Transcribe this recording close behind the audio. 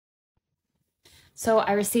So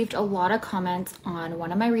I received a lot of comments on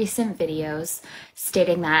one of my recent videos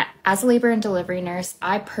stating that as a labor and delivery nurse,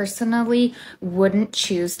 I personally wouldn't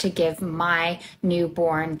choose to give my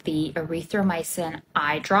newborn the erythromycin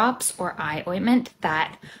eye drops or eye ointment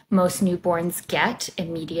that most newborns get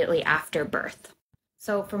immediately after birth.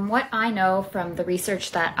 So from what I know from the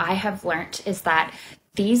research that I have learned is that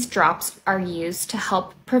these drops are used to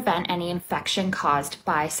help prevent any infection caused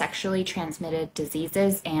by sexually transmitted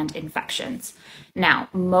diseases and infections. Now,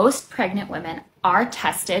 most pregnant women are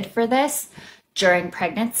tested for this during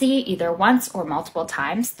pregnancy, either once or multiple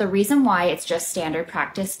times. The reason why it's just standard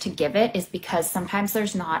practice to give it is because sometimes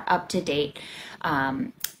there's not up-to-date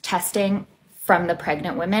testing from the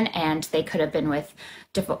pregnant women, and they could have been with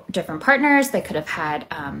different partners. They could have had,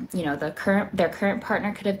 their current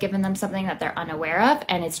partner could have given them something that they're unaware of,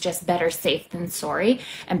 and it's just better safe than sorry,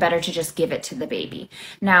 and better to just give it to the baby.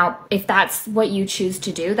 Now, if that's what you choose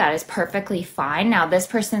to do, that is perfectly fine. Now, this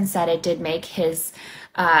person said it did make his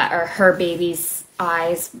or her baby's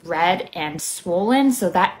eyes red and swollen,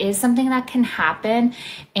 so that is something that can happen.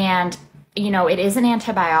 And it is an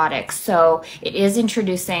antibiotic, so it is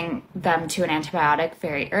introducing them to an antibiotic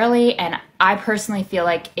very early. And I personally feel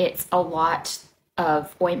like it's a lot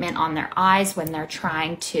of ointment on their eyes when they're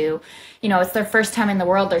trying to, it's their first time in the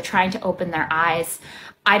world. They're trying to open their eyes.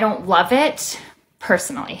 I don't love it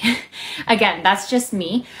personally. Again, that's just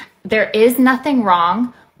me. There is nothing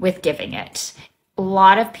wrong with giving it. A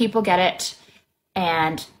lot of people get it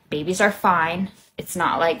and babies are fine. It's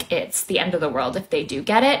not like it's the end of the world if they do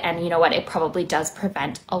get it. And you know what? It probably does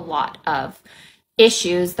prevent a lot of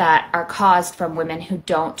issues that are caused from women who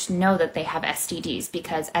don't know that they have STDs,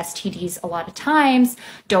 because STDs a lot of times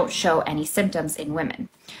don't show any symptoms in women.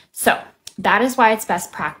 So that is why it's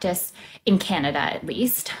best practice in Canada, at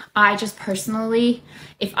least. I just personally,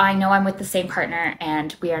 if I know I'm with the same partner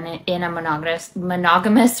and we are in a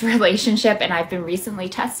monogamous relationship and I've been recently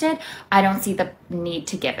tested, I don't see the need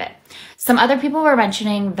to give it. Some other people were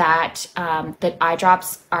mentioning that that eye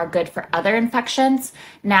drops are good for other infections.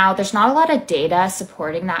 Now, there's not a lot of data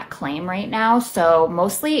supporting that claim right now, so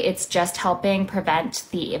mostly it's just helping prevent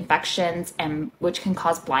the infections and which can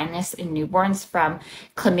cause blindness in newborns from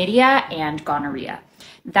chlamydia and gonorrhea.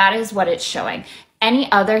 That is what it's showing.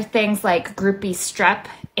 Any other things like group B strep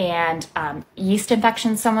and yeast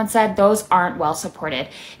infections, someone said, those aren't well supported.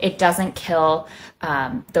 It doesn't kill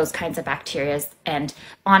those kinds of bacteria. And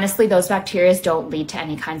honestly, those bacteria don't lead to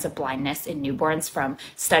any kinds of blindness in newborns from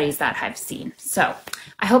studies that I've seen. So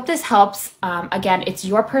I hope this helps. Again, it's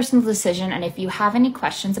your personal decision. And if you have any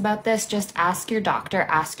questions about this, just ask your doctor,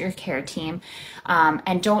 ask your care team,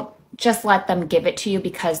 and don't just let them give it to you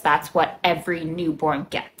because that's what every newborn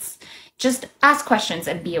gets. Just ask questions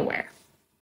and be aware.